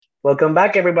Welcome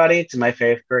back, everybody, to My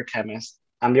Favorite Chemist.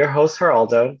 I'm your host,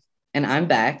 Geraldo. And I'm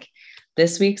Beck.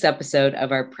 This week's episode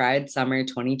of our Pride Summer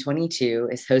 2022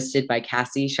 is hosted by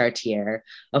Cassie Chartier,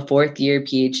 a fourth-year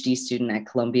PhD student at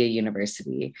Columbia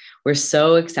University. We're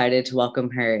so excited to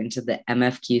welcome her into the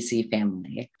MFQC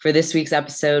family. For this week's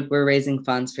episode, we're raising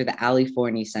funds for the Ali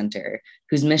Forney Center,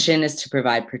 whose mission is to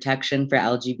provide protection for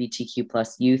LGBTQ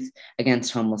plus youth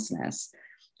against homelessness.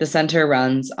 The center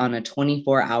runs on a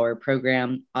 24-hour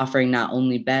program offering not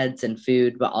only beds and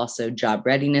food, but also job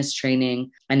readiness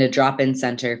training and a drop-in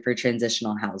center for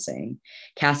transitional housing.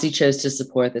 Cassie chose to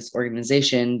support this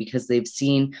organization because they've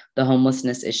seen the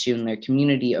homelessness issue in their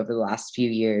community over the last few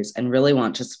years and really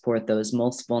want to support those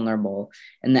most vulnerable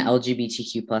in the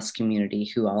LGBTQ plus community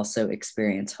who also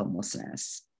experience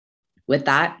homelessness. With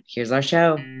that, here's our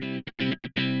show.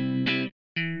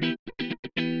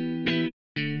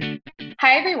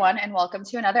 Hi, everyone, and welcome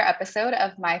to another episode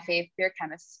of My Fave Beer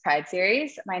Chemists Pride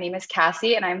Series. My name is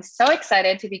Cassie, and I'm so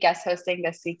excited to be guest hosting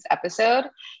this week's episode.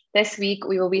 This week,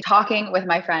 we will be talking with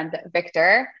my friend,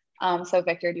 Victor. So,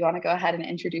 Victor, do you want to go ahead and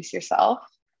introduce yourself?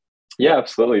 Yeah,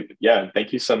 absolutely. Yeah,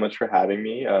 thank you so much for having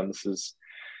me. This is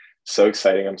so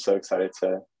exciting. I'm so excited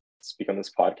to speak on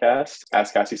this podcast.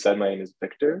 As Cassie said, my name is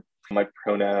Victor. My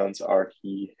pronouns are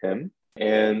he, him.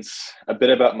 And a bit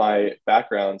about my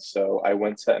background. So I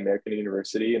went to American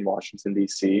University in Washington,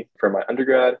 D.C. for my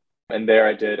undergrad. And there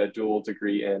I did a dual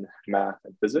degree in math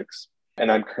and physics. And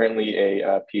I'm currently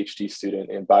a PhD student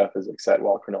in biophysics at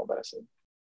Weill Cornell Medicine.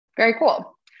 Very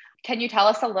cool. Can you tell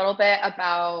us a little bit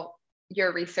about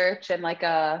your research and like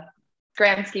a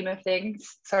grand scheme of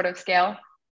things sort of scale?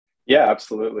 Yeah,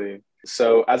 absolutely.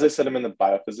 So as I said, I'm in the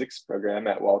biophysics program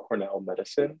at Weill Cornell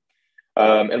Medicine.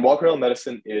 And Weill Cornell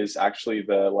Medicine is actually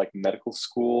the medical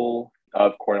school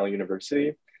of Cornell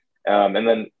University. And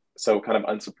then, so kind of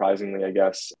unsurprisingly, I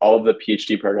guess, all of the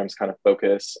PhD programs kind of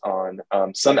focus on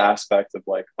some aspect of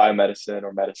biomedicine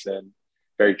or medicine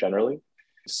very generally.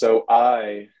 So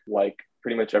I, like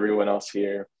pretty much everyone else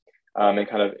here, am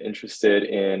kind of interested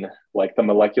in the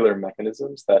molecular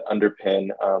mechanisms that underpin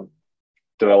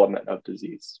development of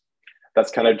disease. That's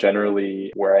kind of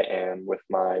generally where I am with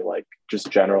my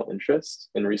just general interest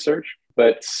in research.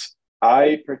 But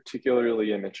I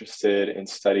particularly am interested in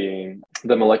studying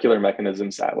the molecular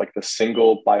mechanisms at the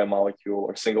single biomolecule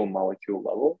or single molecule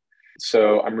level.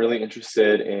 So I'm really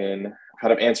interested in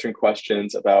kind of answering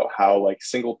questions about how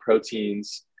single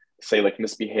proteins say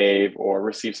misbehave or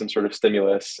receive some sort of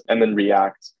stimulus and then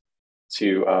react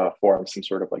to form some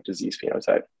sort of disease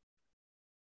phenotype.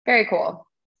 Very cool.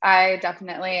 I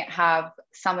definitely have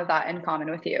some of that in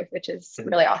common with you, which is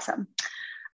really awesome.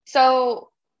 So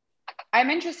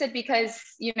I'm interested because,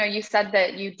 you said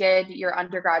that you did your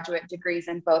undergraduate degrees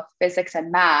in both physics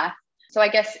and math. So I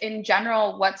guess in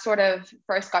general, what sort of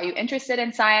first got you interested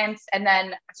in science? And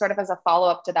then sort of as a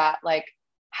follow-up to that,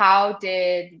 how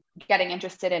did getting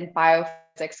interested in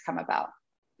biophysics come about?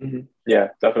 Mm-hmm. Yeah,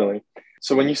 definitely.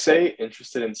 So when you say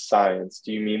interested in science,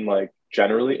 do you mean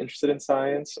generally interested in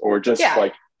science or just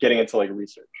getting into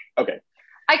research? Okay.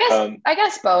 I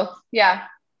guess both. Yeah.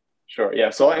 Sure.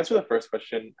 Yeah. So I'll answer the first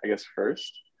question, I guess,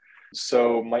 first.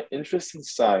 So my interest in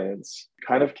science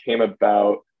kind of came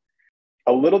about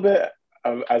a little bit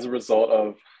as a result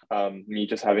of me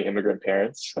just having immigrant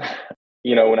parents.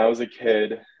 When I was a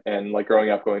kid and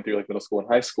growing up, going through middle school and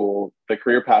high school, the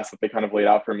career paths that they kind of laid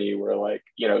out for me were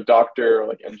doctor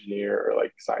or engineer or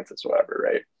scientist or whatever,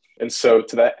 right? And so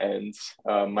to that end,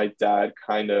 my dad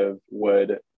kind of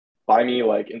would buy me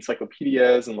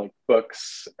encyclopedias and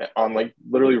books on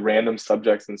literally random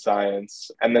subjects in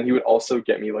science. And then he would also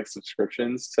get me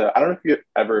subscriptions to, I don't know if you've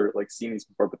ever seen these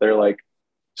before, but they're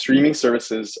streaming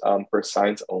services for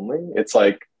science only. It's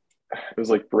it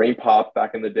was Brain Pop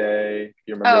back in the day.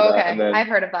 You remember that? Okay. And then I've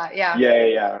heard of that. Yeah.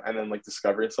 Yeah. And then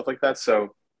Discovery and stuff like that.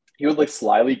 So he would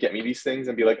slyly get me these things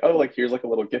and be oh, here's a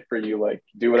little gift for you,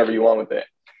 do whatever you want with it.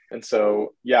 And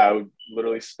so, yeah, I would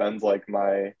literally spend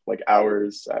my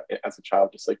hours as a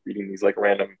child just reading these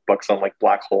random books on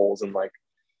black holes and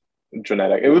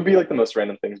genetic. It would be the most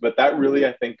random things, but that really,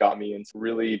 I think, got me into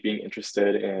really being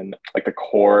interested in the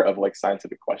core of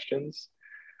scientific questions.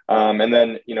 And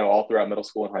then, all throughout middle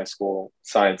school and high school,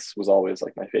 science was always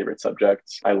my favorite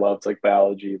subject. I loved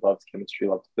biology, loved chemistry,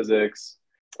 loved physics.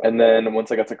 And then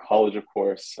once I got to college, of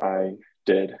course, I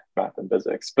did math and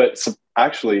physics. But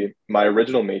actually, my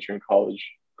original major in college,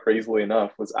 crazily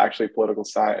enough, was actually political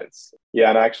science. Yeah,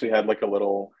 and I actually had a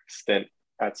little stint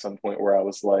at some point where I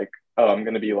was oh, I'm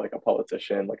going to be a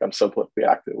politician. I'm so politically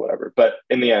active, whatever. But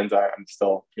in the end, I'm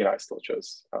still, I still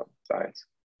chose science.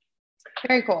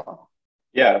 Very cool.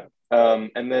 Yeah.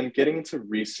 And then getting into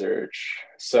research.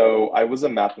 So I was a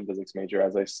math and physics major,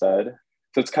 as I said.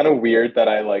 So it's kind of weird that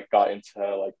I like got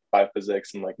into like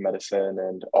biophysics and like medicine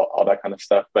and all that kind of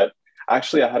stuff. But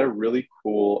actually, I had a really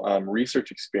cool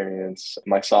research experience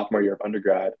my sophomore year of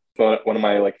undergrad. One of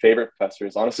my like favorite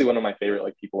professors, honestly, one of my favorite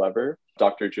like people ever,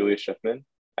 Dr. Julia Schiffman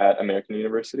at American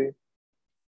University.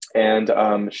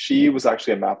 And she was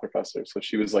actually a math professor. So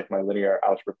she was like my linear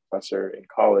algebra professor in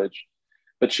college,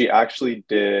 but she actually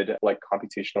did like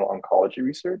computational oncology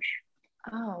research.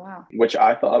 Oh, wow. Which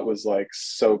I thought was like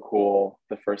so cool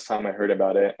the first time I heard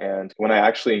about it. And when I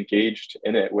actually engaged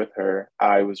in it with her,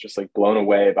 I was just like blown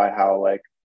away by how like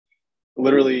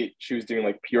literally she was doing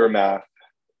like pure math,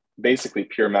 basically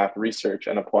pure math research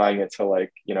and applying it to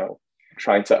like, you know,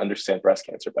 trying to understand breast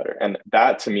cancer better. And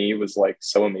that to me was like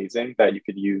so amazing that you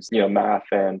could use, you know, math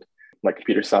and like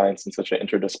computer science in such an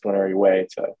interdisciplinary way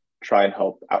to try and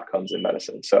help outcomes in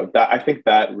medicine. So that I think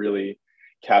that really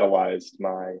catalyzed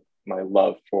my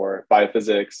love for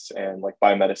biophysics and like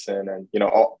biomedicine and, you know,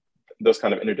 all those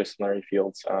kind of interdisciplinary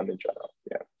fields in general.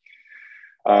 Yeah.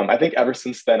 I think ever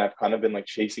since then, I've kind of been like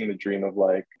chasing the dream of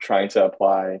like trying to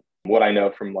apply what I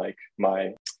know from like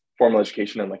my formal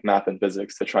education and like math and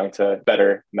physics to trying to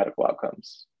better medical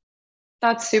outcomes.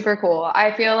 That's super cool.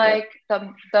 I feel like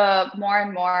the more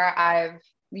and more I've,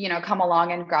 you know, come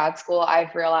along in grad school,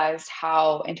 I've realized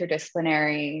how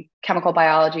interdisciplinary chemical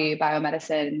biology,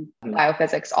 biomedicine,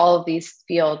 biophysics, all of these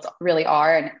fields really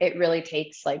are. And it really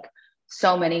takes like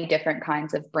so many different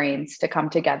kinds of brains to come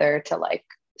together to like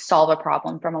solve a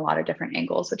problem from a lot of different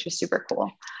angles, which is super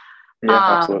cool. Yeah,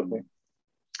 absolutely.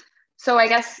 So I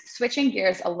guess switching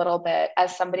gears a little bit,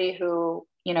 as somebody who,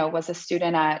 you know, was a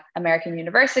student at American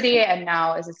University and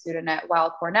now is a student at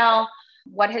Weill Cornell,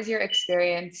 what has your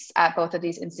experience at both of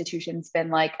these institutions been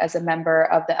like as a member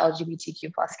of the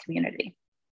LGBTQ plus community?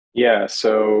 Yeah,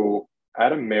 so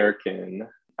at American,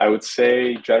 I would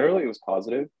say generally it was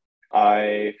positive.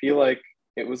 I feel like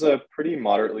it was a pretty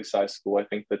moderately sized school. I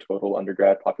think the total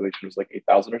undergrad population was like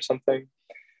 8,000 or something.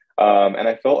 And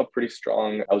I felt a pretty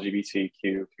strong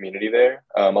LGBTQ community there.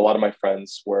 A lot of my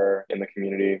friends were in the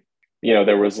community. You know,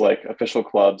 there was like official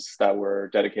clubs that were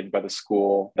dedicated by the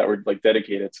school that were like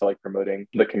dedicated to like promoting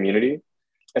the community.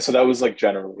 And so that was like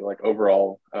generally like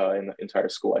overall in the entire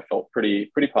school, I felt pretty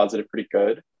positive, pretty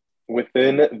good.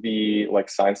 Within the like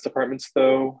science departments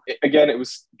though, again, it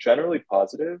was generally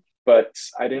positive, but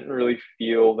I didn't really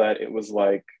feel that it was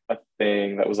like a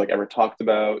thing that was like ever talked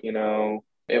about, you know.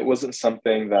 It wasn't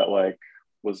something that like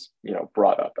was, you know,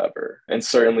 brought up ever, and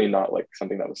certainly not like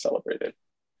something that was celebrated,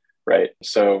 right?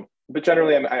 So, but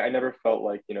generally, I never felt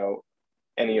like, you know,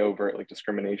 any overt like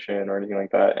discrimination or anything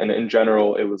like that. And in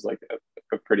general, it was like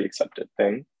a pretty accepted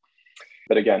thing.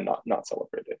 But again, not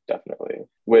celebrated, definitely,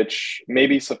 which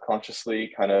maybe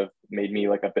subconsciously kind of made me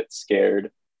like a bit scared,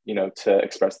 you know, to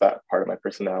express that part of my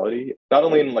personality, not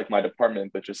only in like my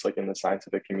department, but just like in the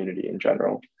scientific community in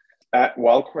general. At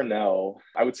Weill Cornell,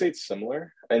 I would say it's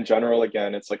similar. In general,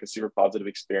 again, it's like a super positive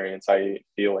experience. I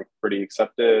feel like pretty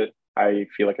accepted. I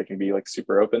feel like I can be like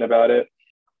super open about it.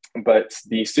 But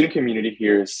the student community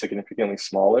here is significantly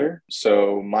smaller.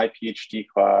 So my PhD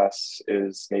class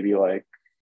is maybe like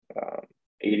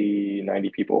 80, 90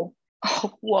 people.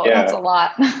 Oh, whoa, yeah. That's a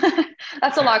lot.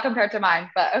 That's a lot compared to mine,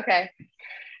 but okay.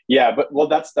 Yeah, but well,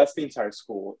 that's the entire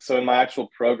school. So in my actual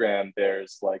program,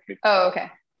 there's like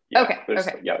okay. Yeah, okay.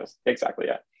 Yeah, exactly.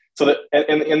 Yeah. So that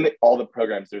in all the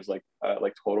programs, there's like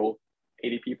total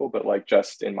 80 people, but like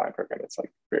just in my program, it's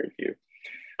like very few.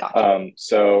 Gotcha.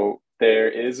 So there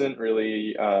isn't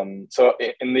really so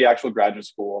in the actual graduate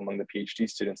school among the PhD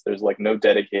students, there's like no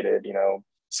dedicated, you know,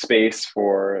 space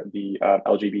for the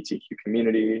LGBTQ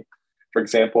community, for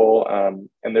example,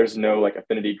 and there's no like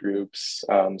affinity groups.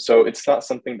 So it's not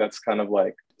something that's kind of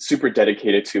like super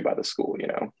dedicated to by the school, you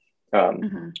know.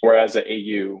 Whereas at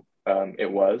AU,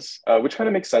 it was, which kind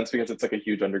of makes sense because it's like a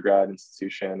huge undergrad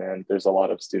institution and there's a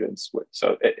lot of students.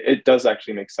 So it does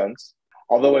actually make sense.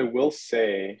 Although I will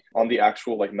say on the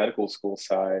actual like medical school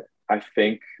side, I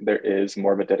think there is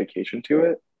more of a dedication to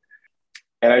it.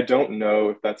 And I don't know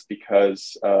if that's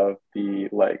because of the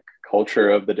like culture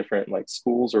of the different like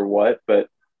schools or what, but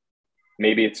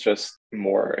maybe it's just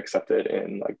more accepted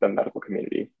in like the medical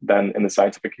community than in the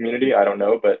scientific community. I don't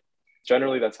know, but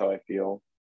generally that's how I feel.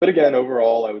 But again,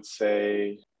 overall, I would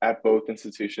say at both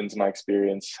institutions, my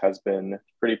experience has been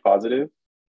pretty positive.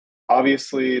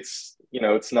 Obviously, it's, you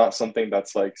know, it's not something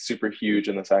that's like super huge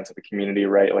in the scientific community,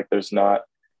 right? Like there's not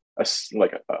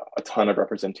a ton of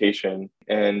representation.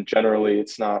 And generally,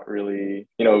 it's not really,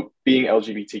 you know, being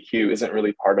LGBTQ isn't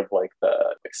really part of like the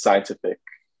like, scientific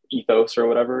ethos or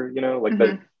whatever, you know, like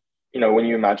when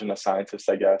you imagine a scientist,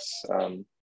 I guess,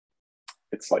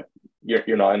 it's like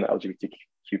you're not in the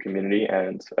LGBTQ community.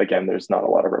 And again, there's not a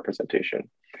lot of representation.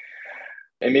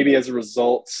 And maybe as a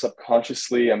result,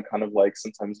 subconsciously, I'm kind of like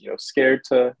sometimes, scared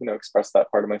to, express that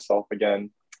part of myself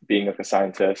again, being like a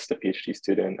scientist, a PhD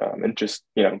student, and just,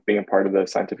 being a part of the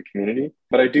scientific community.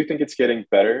 But I do think it's getting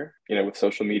better, with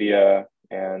social media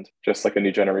and just like a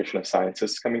new generation of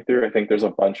scientists coming through. I think there's a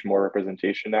bunch more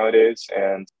representation nowadays.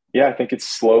 And yeah, I think it's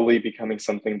slowly becoming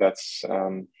something that's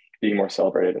being more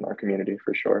celebrated in our community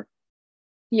for sure.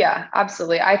 Yeah,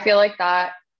 absolutely. I feel like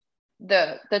that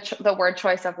the word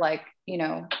choice of like,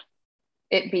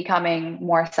 it becoming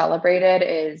more celebrated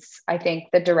is, I think,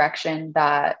 the direction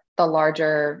that the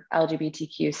larger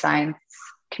LGBTQ science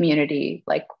community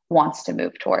like wants to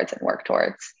move towards and work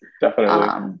towards.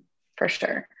 Definitely. For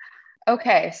sure.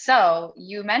 Okay, so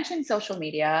you mentioned social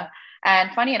media,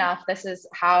 and funny enough, this is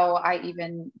how I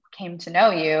even came to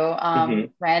know you,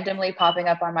 randomly popping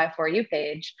up on my For You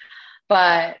page.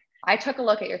 But I took a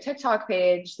look at your TikTok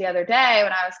page the other day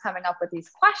when I was coming up with these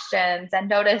questions and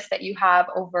noticed that you have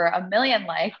over 1 million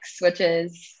likes, which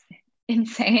is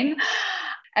insane.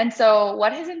 And so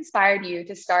what has inspired you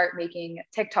to start making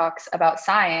TikToks about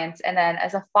science? And then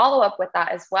as a follow-up with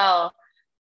that as well,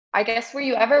 I guess, were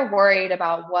you ever worried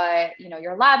about what,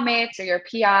 your lab mates or your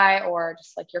PI or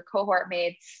just like your cohort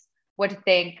mates would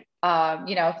think,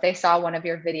 if they saw one of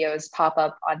your videos pop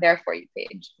up on their For You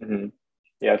page? Mm-hmm.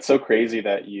 Yeah, it's so crazy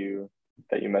that you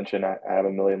mentioned I have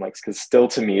 1 million likes, because still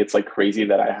to me, it's like crazy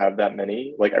that I have that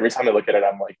many. Like every time I look at it,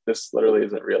 I'm like, this literally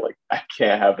isn't real. Like I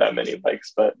can't have that many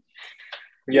likes. But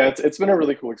yeah, it's been a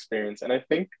really cool experience. And I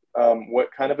think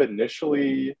what kind of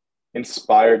initially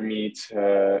inspired me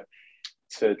to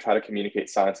try to communicate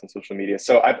science on social media.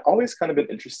 So I've always kind of been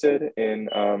interested in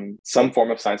some form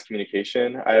of science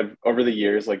communication. I've over the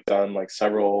years like done like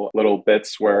several little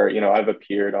bits where, I've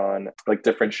appeared on like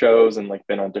different shows and like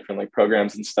been on different like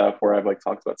programs and stuff where I've like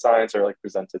talked about science or like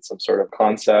presented some sort of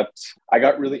concept. I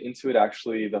got really into it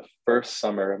actually the first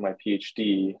summer of my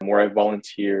PhD, where I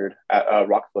volunteered at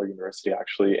Rockefeller University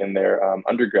actually in their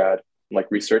undergrad like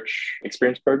research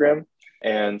experience program.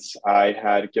 And I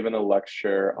had given a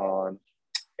lecture on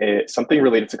something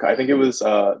related to, I think it was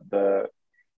like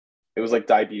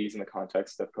diabetes in the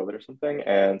context of COVID or something.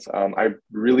 And I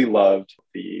really loved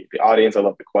the audience. I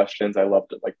loved the questions. I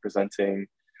loved like presenting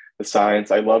the science.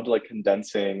 I loved like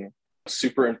condensing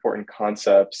super important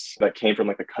concepts that came from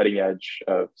like the cutting edge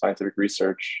of scientific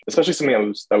research, especially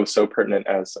something that was so pertinent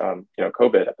as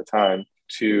COVID at the time,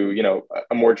 to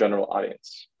a more general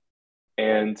audience.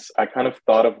 And I kind of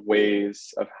thought of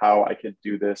ways of how I could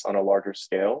do this on a larger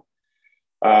scale.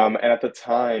 And at the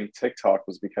time, TikTok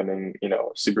was becoming, a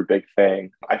super big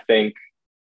thing. I think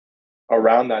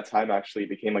around that time, actually, it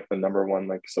became like the #1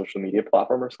 like social media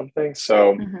platform or something.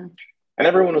 So, and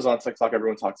everyone was on TikTok.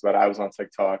 Everyone talks about it. I was on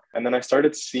TikTok. And then I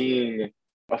started seeing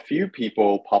a few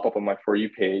people pop up on my For You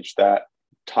page that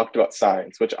talked about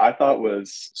science, which I thought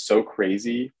was so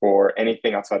crazy for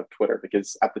anything outside of Twitter,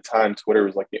 because at the time, Twitter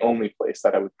was like the only place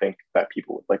that I would think that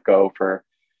people would like go for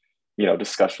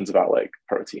discussions about like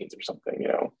proteins or something,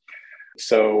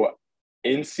 So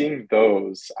in seeing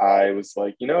those, I was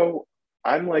like,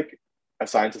 I'm like a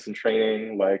scientist in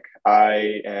training. Like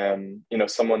I am,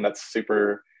 someone that's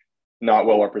super not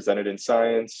well represented in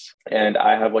science. And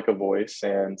I have like a voice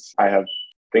and I have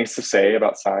things to say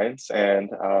about science. And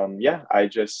I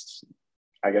guess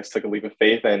took a leap of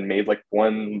faith and made like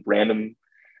one random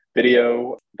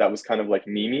video that was kind of like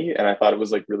memey. And I thought it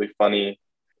was like really funny.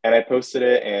 And I posted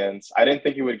it, and I didn't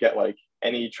think it would get like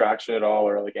any traction at all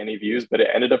or like any views, but it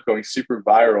ended up going super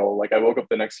viral. Like I woke up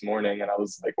the next morning and I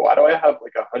was like, why do I have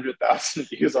like 100,000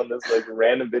 views on this like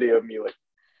random video of me like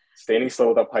standing still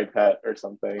with a pipette or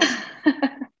something?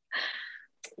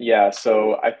 Yeah.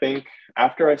 So I think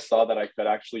after I saw that I could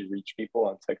actually reach people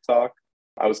on TikTok,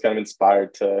 I was kind of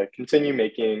inspired to continue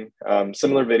making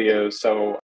similar videos.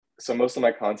 So most of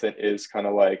my content is kind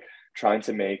of like trying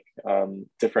to make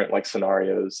different like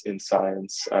scenarios in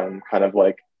science kind of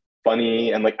like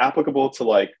funny and like applicable to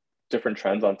like different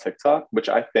trends on TikTok, which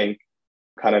I think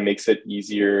kind of makes it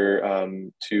easier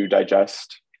to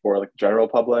digest for like the general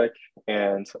public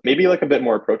and maybe like a bit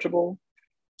more approachable.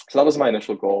 So that was my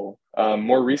initial goal.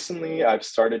 More recently, I've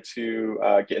started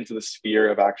to get into the sphere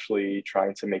of actually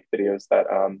trying to make videos that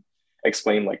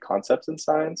explain like concepts in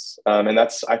science. And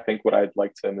that's, I think, what I'd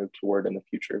like to move toward in the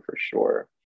future for sure.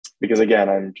 Because again,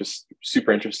 I'm just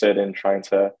super interested in trying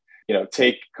to,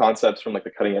 take concepts from like the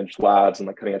cutting edge labs and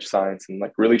like cutting edge science and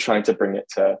like really trying to bring it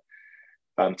to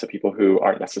people who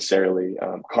aren't necessarily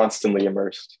constantly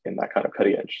immersed in that kind of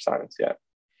cutting edge science yet.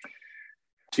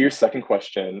 To your second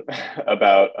question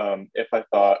about if I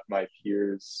thought my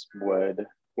peers would,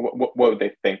 what would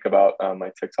they think about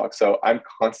my TikTok? So I'm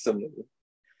constantly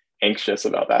anxious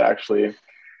about that, actually.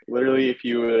 Literally, if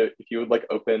you would like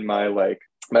open my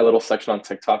my little section on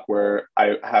TikTok where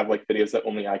I have like videos that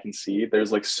only I can see,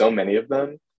 there's like so many of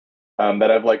them that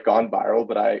have like gone viral,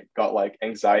 but I got like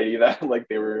anxiety that like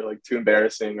they were like too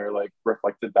embarrassing or like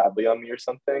reflected badly on me or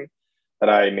something that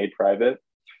I made private.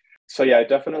 So yeah, I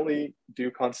definitely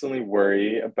do constantly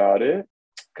worry about it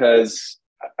because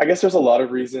I guess there's a lot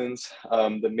of reasons.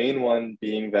 The main one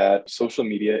being that social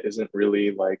media isn't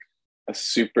really like a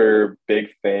super big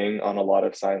thing on a lot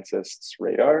of scientists'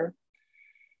 radar.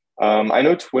 I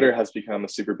know Twitter has become a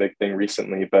super big thing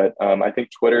recently, but I think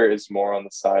Twitter is more on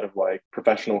the side of like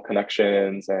professional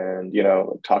connections and, you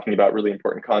know, talking about really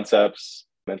important concepts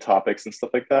and topics and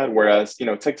stuff like that. Whereas, you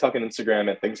know, TikTok and Instagram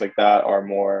and things like that are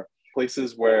more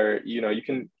places where, you know, you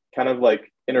can kind of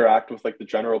like interact with like the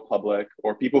general public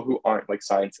or people who aren't like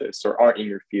scientists or aren't in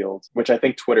your field, which I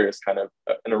think Twitter is kind of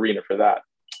an arena for that.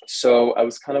 So I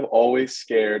was kind of always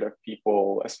scared of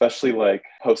people, especially like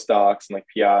postdocs and like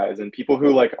PIs and people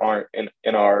who like aren't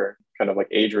in our kind of like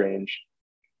age range,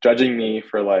 judging me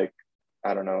for like,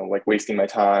 I don't know, like wasting my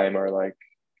time or like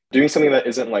doing something that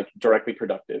isn't like directly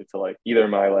productive to like either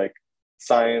my like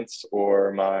science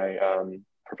or my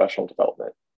professional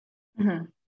development. Mm-hmm.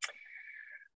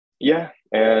 Yeah,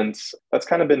 and that's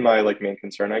kind of been my like main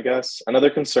concern, I guess.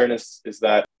 Another concern is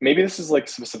that maybe this is like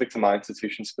specific to my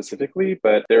institution specifically,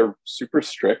 but they're super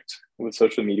strict with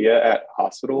social media at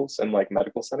hospitals and like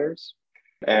medical centers.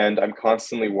 And I'm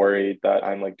constantly worried that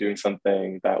I'm like doing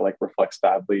something that like reflects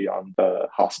badly on the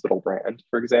hospital brand,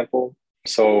 for example.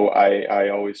 So I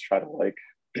always try to like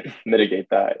mitigate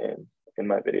that in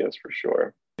my videos for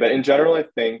sure. But in general, I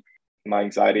think my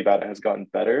anxiety about it has gotten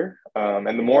better. And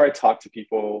the more I talk to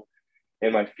people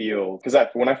in my field, because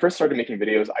when I first started making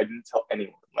videos, I didn't tell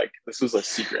anyone. Like this was a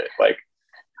secret. Like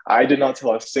I did not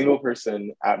tell a single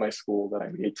person at my school that I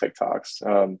made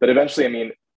TikToks. But eventually, I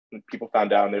mean, people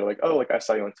found out and they were like, "Oh, like I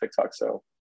saw you on TikTok." So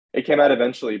it came out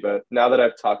eventually. But now that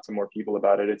I've talked to more people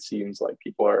about it, it seems like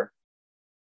people are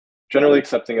generally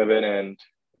accepting of it and,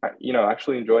 you know,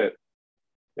 actually enjoy it.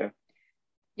 Yeah.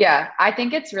 Yeah, I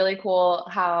think it's really cool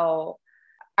how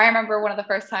I remember one of the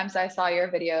first times I saw your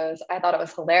videos, I thought it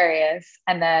was hilarious.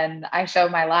 And then I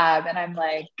showed my lab and I'm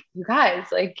like, you guys,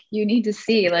 like, you need to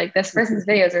see, like, this person's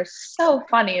videos are so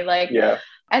funny. Like, Yeah.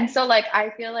 And so, like,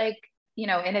 I feel like, you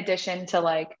know, in addition to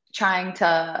like trying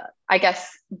to, I guess,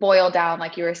 boil down,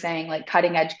 like you were saying, like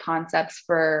cutting edge concepts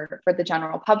for the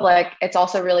general public, it's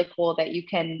also really cool that you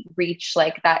can reach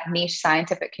like that niche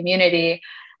scientific community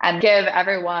and give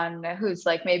everyone who's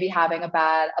like maybe having a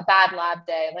bad lab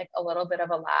day like a little bit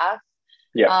of a laugh.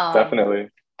 Yeah, definitely.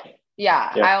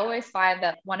 Yeah, I always find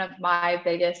that one of my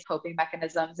biggest coping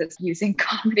mechanisms is using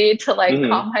comedy to like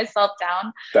calm myself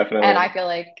down. Definitely. And I feel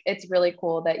like it's really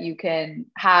cool that you can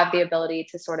have the ability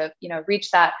to sort of, you know, reach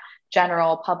that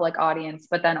general public audience,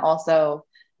 but then also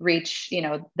reach, you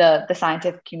know, the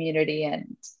scientific community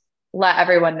and let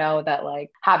everyone know that like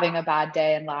having a bad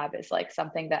day in lab is like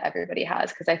something that everybody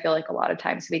has. Cause I feel like a lot of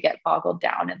times we get boggled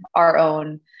down in our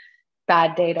own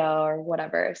bad data or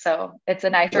whatever. So it's a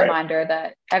nice reminder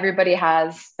that everybody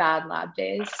has bad lab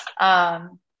days.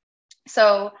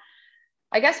 So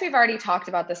I guess we've already talked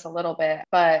about this a little bit,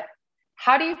 but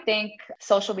how do you think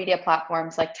social media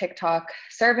platforms like TikTok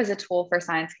serve as a tool for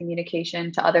science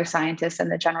communication to other scientists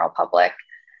and the general public?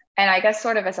 And I guess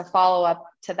sort of as a follow-up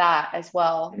to that as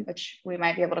well, which we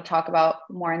might be able to talk about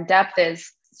more in depth,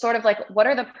 is sort of like, what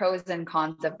are the pros and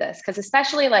cons of this? Because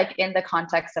especially like in the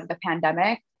context of the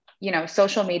pandemic, you know,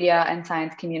 social media and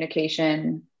science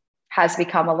communication has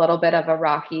become a little bit of a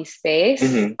rocky space.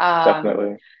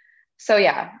 Definitely. So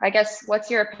yeah, I guess what's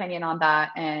your opinion on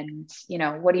that? And, you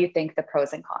know, what do you think the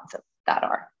pros and cons of that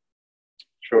are?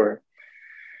 Sure.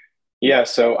 Yeah,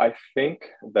 so I think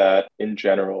that in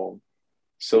general,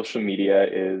 social media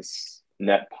is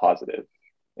net positive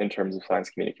in terms of science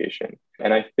communication.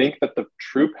 And I think that the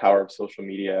true power of social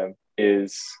media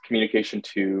is communication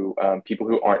to people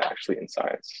who aren't actually in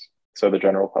science, so the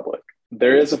general public.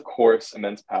 There is, of course,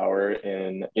 immense power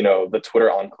in, you know, the Twitter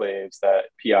enclaves that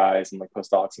PIs and like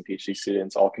postdocs and PhD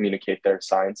students all communicate their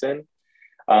science in.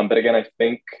 But again, I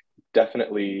think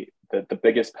definitely the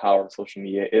biggest power of social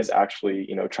media is actually,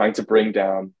 you know, trying to bring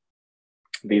down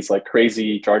these like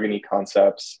crazy jargony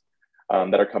concepts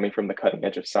that are coming from the cutting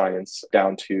edge of science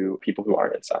down to people who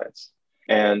aren't in science.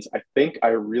 And I think I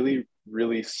really,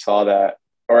 really saw that,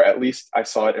 or at least I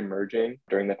saw it emerging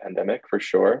during the pandemic for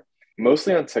sure.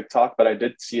 Mostly on TikTok, but I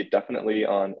did see it definitely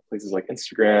on places like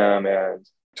Instagram and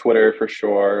Twitter for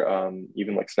sure,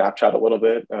 even like Snapchat a little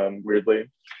bit, weirdly.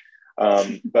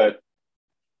 But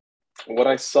what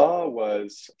I saw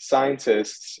was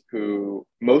scientists who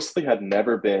mostly had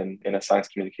never been in a science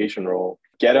communication role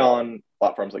get on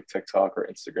platforms like TikTok or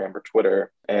Instagram or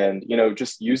Twitter and,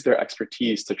 just use their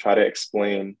expertise to try to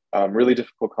explain really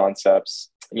difficult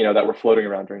concepts, that were floating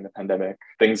around during the pandemic.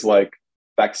 Things like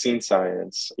vaccine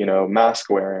science, mask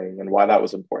wearing and why that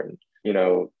was important.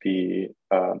 The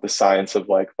science of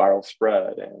like viral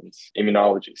spread and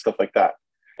immunology, stuff like that.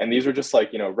 And these are just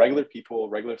like, regular people,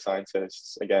 regular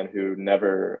scientists, again, who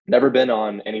never been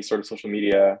on any sort of social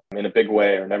media in a big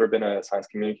way or never been a science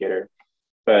communicator.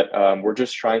 But we're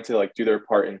just trying to like do their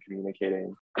part in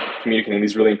communicating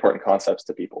these really important concepts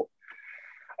to people.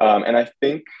 And I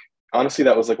think, honestly,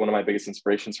 that was like one of my biggest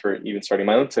inspirations for even starting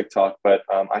my own TikTok. But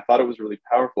I thought it was really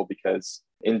powerful because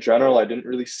in general, I didn't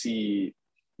really see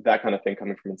that kind of thing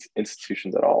coming from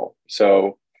institutions at all.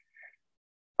 So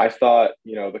I thought,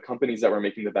 the companies that were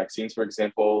making the vaccines, for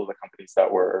example, the companies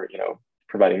that were,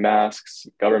 providing masks,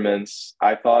 governments,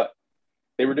 I thought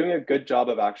they were doing a good job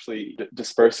of actually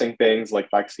dispersing things like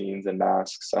vaccines and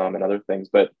masks and other things.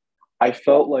 But I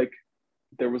felt like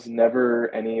there was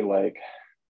never any like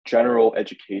general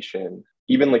education,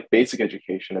 even like basic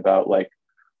education about like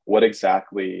what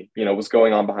exactly, was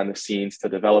going on behind the scenes to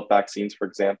develop vaccines, for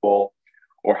example,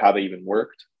 or how they even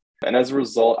worked. And as a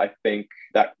result, I think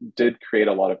that did create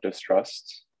a lot of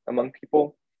distrust among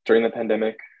people during the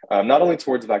pandemic, not only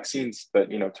towards vaccines, but,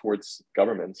 towards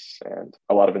governments and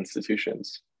a lot of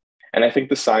institutions. And I think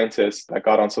the scientists that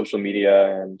got on social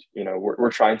media and, we're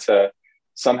trying to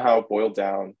somehow boil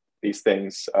down these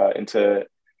things into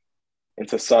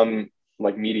some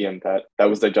like medium that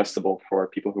was digestible for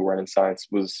people who weren't in science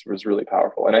was really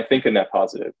powerful. And I think a net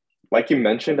positive. Like you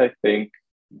mentioned, I think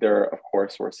there, of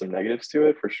course, were some negatives to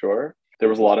it for sure. There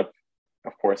was a lot of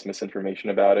course, misinformation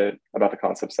about it, about the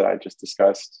concepts that I just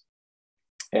discussed.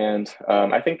 And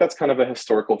I think that's kind of a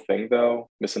historical thing, though,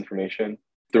 misinformation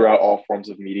throughout all forms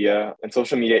of media. And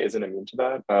social media isn't immune to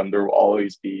that. There will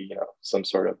always be, some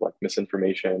sort of like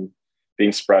misinformation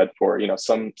being spread for,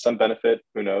 some benefit,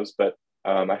 who knows? But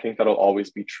I think that'll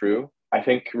always be true. I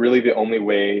think really the only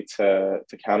way to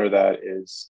counter that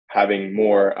is having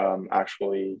more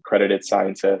actually credited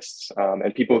scientists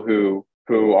and people who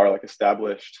are like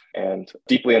established and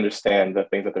deeply understand the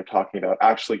things that they're talking about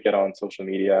actually get on social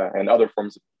media and other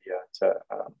forms of media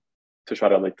to try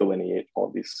to like delineate all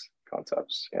of these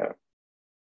concepts. Yeah.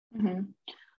 Mm-hmm.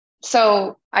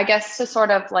 So I guess to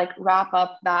sort of like wrap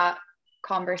up that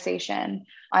conversation,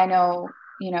 I know,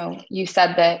 you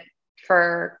said that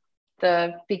for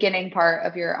the beginning part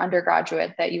of your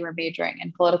undergraduate that you were majoring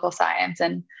in political science.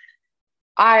 And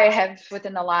I have,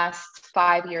 within the last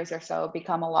 5 years or so,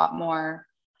 become a lot more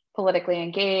politically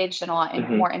engaged and a lot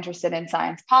more interested in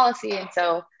science policy. And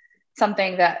so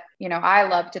something that, I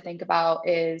love to think about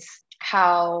is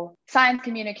how science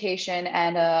communication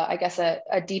and I guess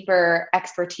a deeper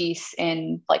expertise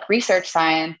in like research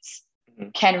science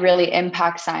can really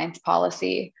impact science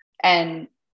policy. And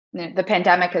the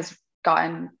pandemic has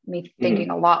gotten me thinking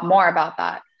a lot more about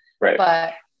that. Right.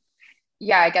 But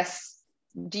yeah, I guess,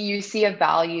 do you see a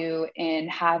value in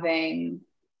having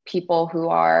people who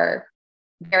are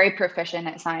very proficient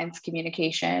at science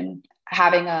communication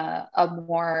having a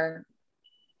more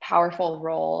powerful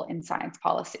role in science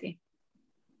policy?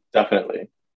 Definitely.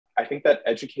 I think that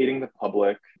educating the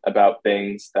public about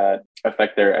things that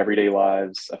affect their everyday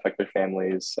lives, affect their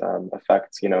families,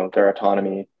 affect, their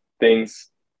autonomy, things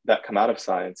that come out of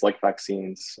science, like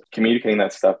vaccines, communicating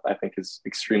that stuff, I think is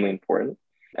extremely important.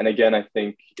 And again, I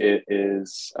think it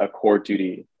is a core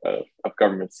duty of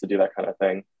governments to do that kind of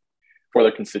thing for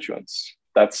their constituents.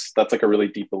 That's like a really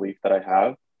deep belief that I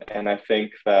have. And I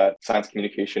think that science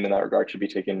communication in that regard should be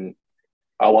taken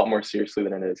a lot more seriously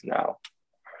than it is now.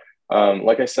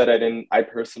 Like I said, I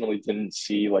personally didn't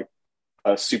see like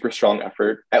a super strong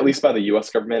effort, at least by the US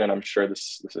government. And I'm sure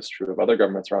this is true of other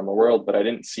governments around the world, but I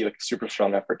didn't see like a super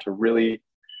strong effort to really,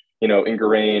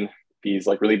 ingrain these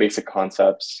like really basic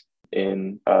concepts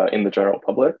in the general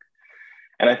public.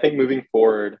 And I think moving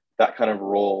forward, that kind of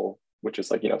role, which is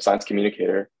like, science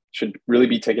communicator, should really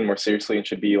be taken more seriously and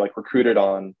should be like recruited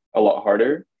on a lot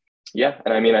harder. Yeah.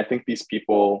 And I mean, I think these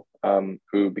people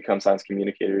who become science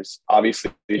communicators,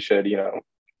 obviously they should,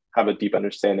 have a deep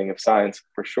understanding of science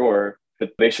for sure,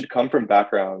 but they should come from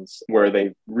backgrounds where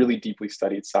they really deeply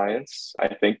studied science.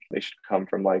 I think they should come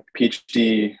from like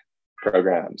PhD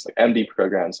programs, like MD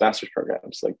programs, master's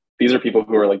programs. Like these are people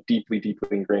who are like deeply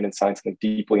ingrained in science and like,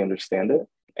 deeply understand it.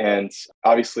 And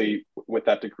obviously with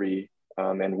that degree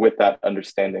and with that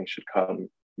understanding should come,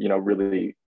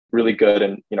 really really good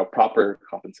and, you know, proper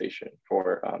compensation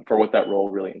for what that role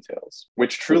really entails,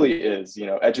 which truly is, you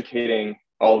know, educating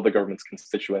all of the government's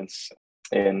constituents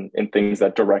in things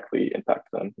that directly impact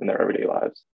them in their everyday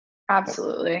lives.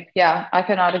 Absolutely. Yeah, I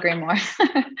could not agree more.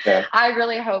 Yeah. I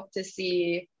really hope to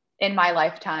see in my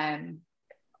lifetime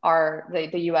the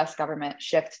US government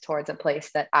shift towards a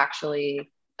place that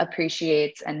actually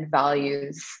appreciates and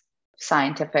values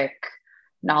scientific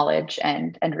knowledge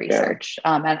and research.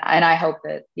 And I hope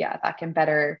that, that can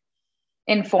better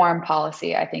inform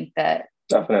policy. I think that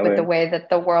definitely, with the way that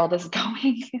the world is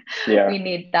going, we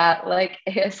need that like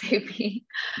ASAP.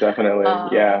 Definitely.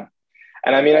 Yeah.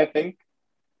 And I mean, I think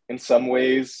in some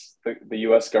ways, the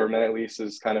US government at least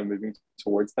is kind of moving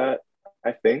towards that,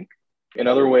 I think. In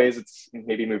other ways, it's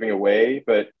maybe moving away.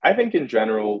 But I think in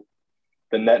general,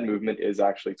 the net movement is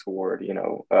actually toward, you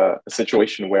know, a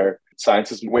situation where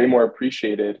science is way more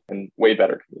appreciated and way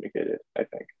better communicated, I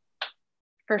think.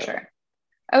 For sure.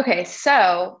 Okay,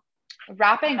 so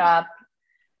wrapping up,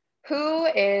 who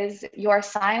is your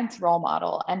science role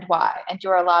model and why? And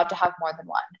you're allowed to have more than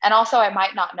one. And also, I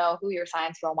might not know who your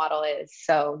science role model is,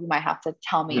 so you might have to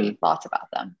tell me lots about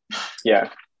them. Yeah.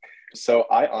 So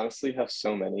I honestly have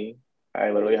so many.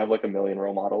 I literally have like a million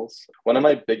role models. One of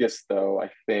my biggest, though, I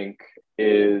think,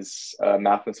 is a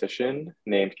mathematician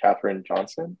named Katherine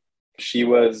Johnson. She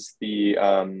was the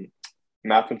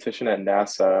mathematician at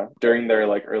NASA during their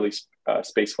like early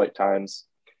spaceflight times.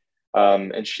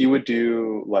 And she would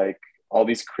do like all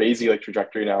these crazy like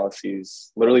trajectory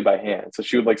analyses literally by hand. So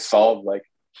she would like solve like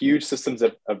huge systems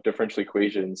of differential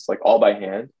equations like all by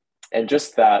hand. And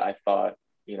just that, I thought,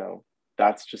 you know,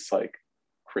 that's just like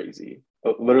crazy.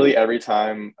 Literally every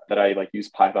time that I like use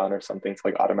Python or something to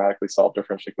like automatically solve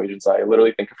differential equations, I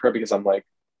literally think of her because I'm like,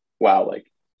 wow, like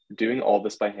doing all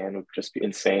this by hand would just be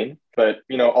insane. But,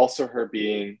 you know, also her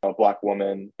being a Black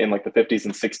woman in like the 50s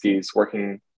and 60s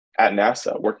working at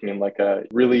NASA, working in like a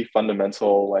really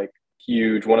fundamental, like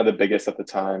huge, one of the biggest at the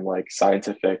time, like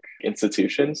scientific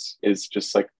institutions is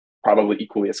just like probably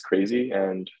equally as crazy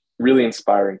and really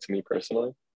inspiring to me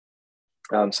personally.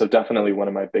 So definitely one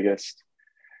of my biggest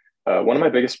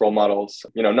role models,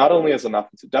 you know, not only as a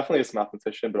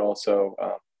mathematician, but also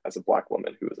as a Black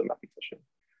woman who is a mathematician.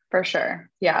 For sure.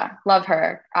 Yeah. Love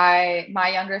her. My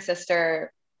younger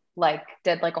sister like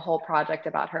did like a whole project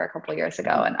about her a couple of years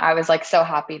ago. And I was like so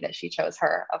happy that she chose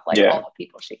her of like all the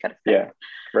people she could have picked.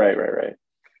 Yeah. Right.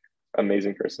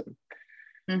 Amazing person.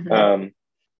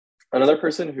 Another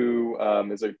person who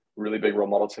is a really big role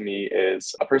model to me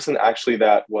is a person actually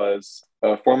that was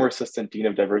a former assistant dean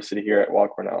of diversity here at Weill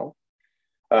Cornell.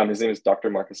 His name is Dr.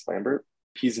 Marcus Lambert.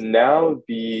 He's now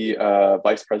the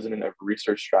vice president of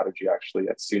research strategy actually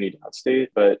at SUNY Downstate.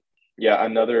 But yeah,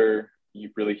 another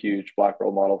really huge Black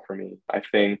role model for me. I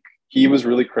think he was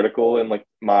really critical in like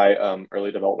my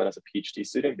early development as a PhD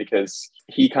student because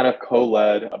he kind of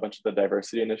co-led a bunch of the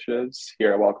diversity initiatives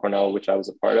here at Weill Cornell, which I was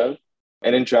a part of.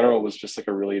 And in general was just like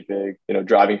a really big, you know,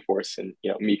 driving force in,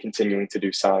 you know, me continuing to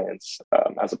do science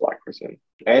as a Black person.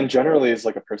 And generally is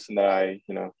like a person that I,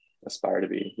 you know, aspire to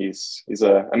be. He's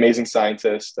an amazing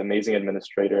scientist, amazing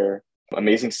administrator,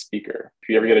 amazing speaker. If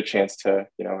you ever get a chance to,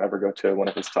 you know, ever go to one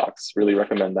of his talks, really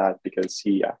recommend that because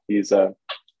he's a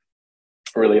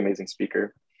really amazing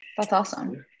speaker. That's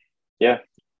awesome. Yeah.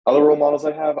 Other role models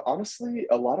I have, honestly,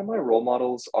 a lot of my role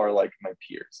models are like my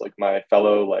peers, like my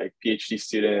fellow like PhD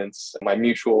students, my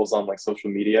mutuals on like social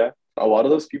media. A lot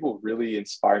of those people really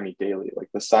inspire me daily, like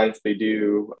the science they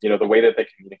do, you know, the way that they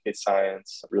communicate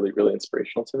science, really, really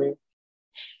inspirational to me.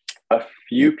 A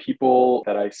few people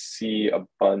that I see a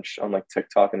bunch on like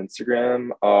TikTok and Instagram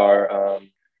are,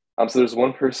 so there's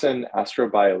one person,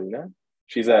 Astrobiolina.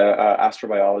 She's an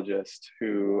astrobiologist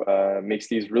who makes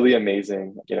these really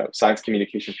amazing, you know, science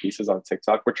communication pieces on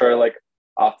TikTok, which are like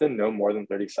often no more than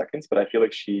 30 seconds, but I feel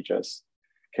like she just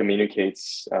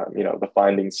communicates, you know, the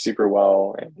findings super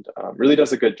well and really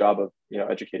does a good job of, you know,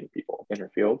 educating people in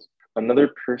her field. Another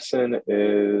person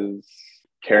is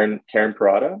Karen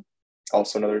Parada,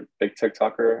 also another big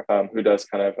TikToker who does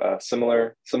kind of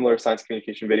similar science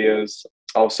communication videos.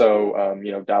 Also,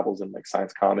 you know, dabbles in like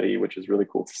science comedy, which is really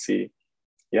cool to see.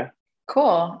 Yeah.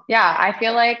 Cool. Yeah. I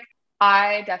feel like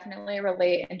I definitely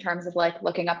relate in terms of like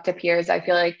looking up to peers. I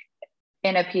feel like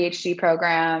in a PhD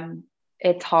program,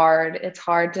 it's hard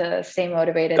to stay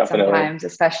motivated sometimes,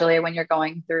 especially when you're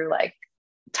going through like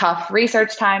tough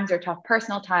research times or tough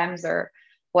personal times or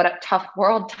tough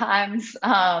world times.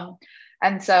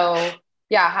 And so,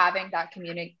 yeah, having that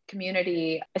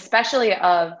community, especially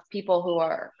of people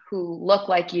who look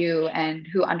like you and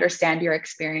who understand your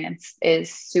experience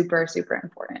is super, super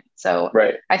important. So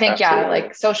right. I think, Absolutely. yeah,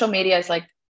 like social media is like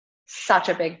such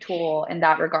a big tool in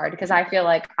that regard, because I feel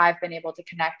like I've been able to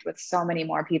connect with so many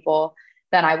more people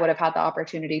than I would have had the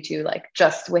opportunity to, like,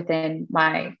 just within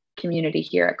my community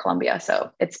here at Columbia.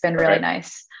 So it's been really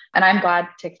nice. And I'm glad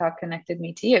TikTok connected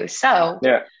me to you. So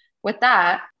with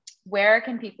that, where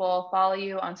can people follow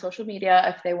you on social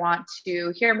media if they want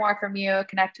to hear more from you,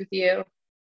 connect with you?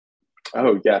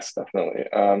 Oh, yes, definitely.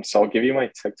 So I'll give you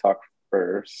my TikTok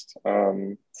first.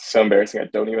 So embarrassing. I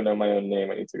don't even know my own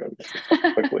name. I need to go get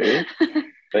TikTok quickly.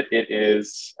 But it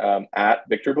is at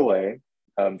Victor Belay,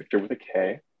 Victor with a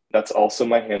K. That's also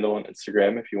my handle on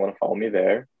Instagram if you want to follow me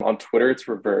there. On Twitter, it's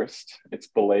reversed. It's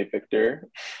Belay Victor,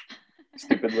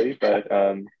 stupidly. But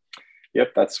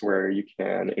yep, that's where you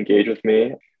can engage with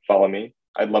me, follow me.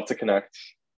 I'd love to connect.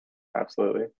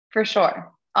 Absolutely. For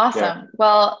sure. Awesome. Yeah.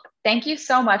 Well, thank you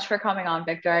so much for coming on,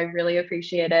 Victor. I really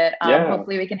appreciate it.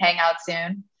 Hopefully we can hang out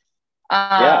soon.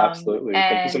 Yeah, absolutely.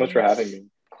 Thank you so much for having me.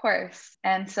 Of course.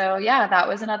 And so, yeah, that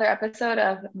was another episode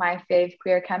of My Fave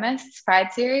Queer Chemists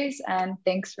Pride series. And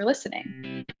thanks for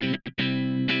listening.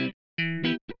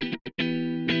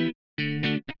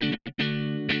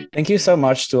 Thank you so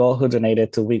much to all who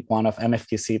donated to week 1 of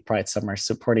MFQC Pride Summer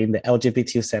supporting the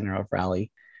LGBT Center of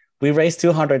Raleigh. We raised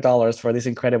 $200 for this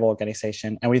incredible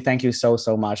organization, and we thank you so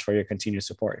much for your continued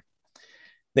support.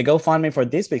 The GoFundMe for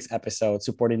this week's episode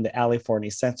supporting the Ali Forney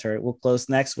Center will close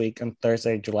next week on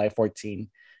Thursday, July 14.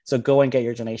 So go and get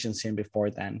your donations in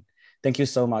before then. Thank you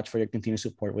so much for your continued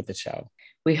support with the show.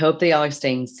 We hope that y'all are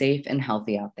staying safe and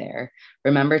healthy out there.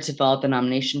 Remember to fill out the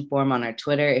nomination form on our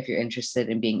Twitter if you're interested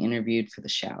in being interviewed for the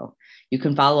show. You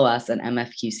can follow us on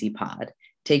MFQC Pod.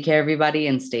 Take care, everybody,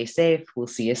 and stay safe. We'll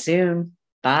see you soon.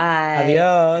 Bye.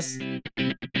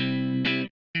 Adios.